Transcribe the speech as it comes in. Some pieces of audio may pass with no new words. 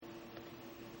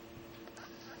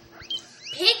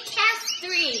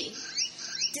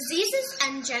Diseases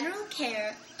and general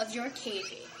care of your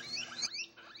KV.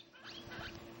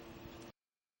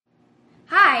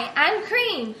 Hi, I'm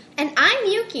Cream. And I'm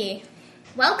Yuki.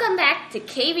 Welcome back to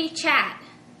KV Chat.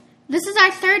 This is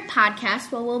our third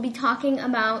podcast where we'll be talking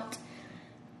about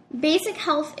basic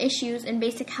health issues and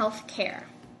basic health care.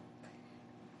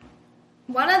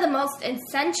 One of the most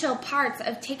essential parts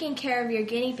of taking care of your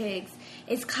guinea pigs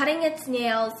is cutting its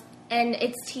nails and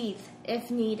its teeth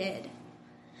if needed.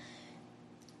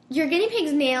 Your guinea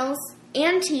pig's nails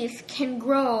and teeth can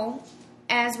grow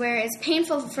where it's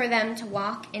painful for them to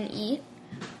walk and eat,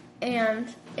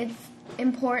 and it's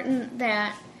important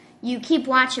that you keep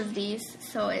watch of these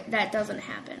so that doesn't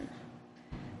happen.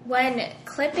 When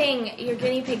clipping your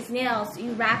guinea pig's nails,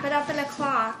 you wrap it up in a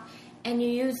cloth and you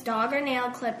use dog or nail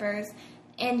clippers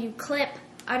and you clip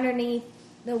underneath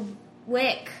the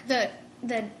wick, the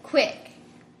quick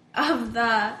of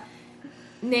the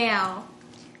nail.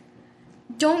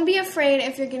 Don't be afraid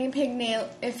if your guinea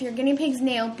pig's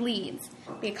nail bleeds,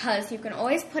 because you can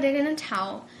always put it in a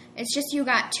towel. It's just you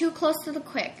got too close to the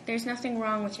quick. There's nothing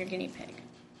wrong with your guinea pig.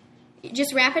 You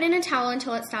just wrap it in a towel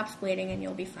until it stops bleeding and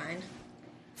you'll be fine.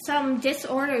 Some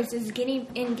disorders in guinea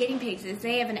pigs is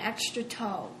they have an extra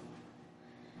toe.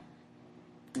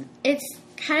 It's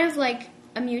kind of like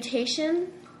a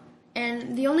mutation,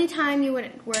 and the only time you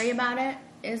would worry about it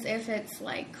is if it's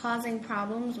like causing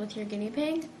problems with your guinea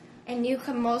pig. And you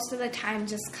can most of the time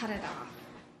just cut it off.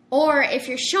 Or if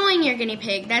you're showing your guinea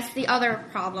pig, that's the other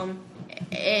problem.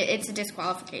 It's a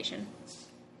disqualification.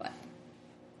 But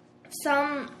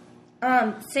some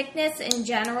sickness in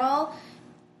general,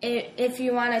 if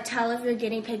you want to tell if your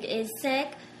guinea pig is sick,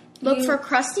 look for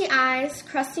crusty eyes,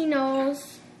 crusty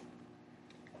nose,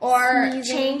 or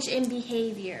sneezing. Change in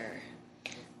behavior.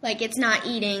 Like it's not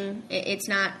eating, it's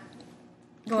not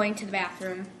going to the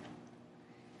bathroom.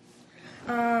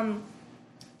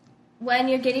 When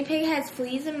your guinea pig has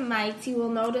fleas and mites, you will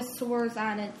notice sores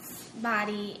on its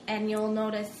body, and you'll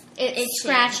notice it's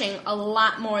scratching a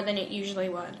lot more than it usually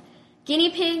would. Guinea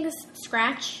pigs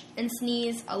scratch and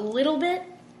sneeze a little bit,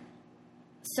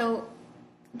 so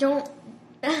don't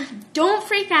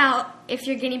freak out if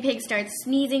your guinea pig starts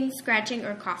sneezing, scratching,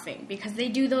 or coughing, because they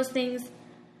do those things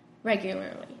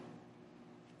regularly.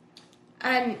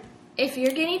 And if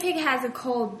your guinea pig has a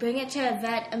cold, bring it to a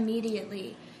vet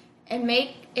immediately. And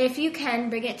if you can,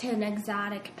 bring it to an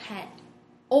exotic pet.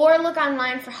 Or look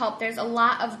online for help. There's a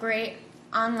lot of great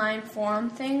online forum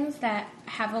things that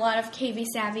have a lot of KV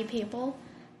savvy people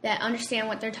that understand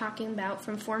what they're talking about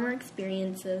from former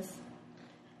experiences.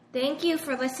 Thank you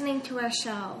for listening to our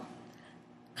show.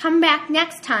 Come back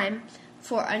next time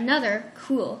for another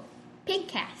cool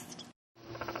Pigcast.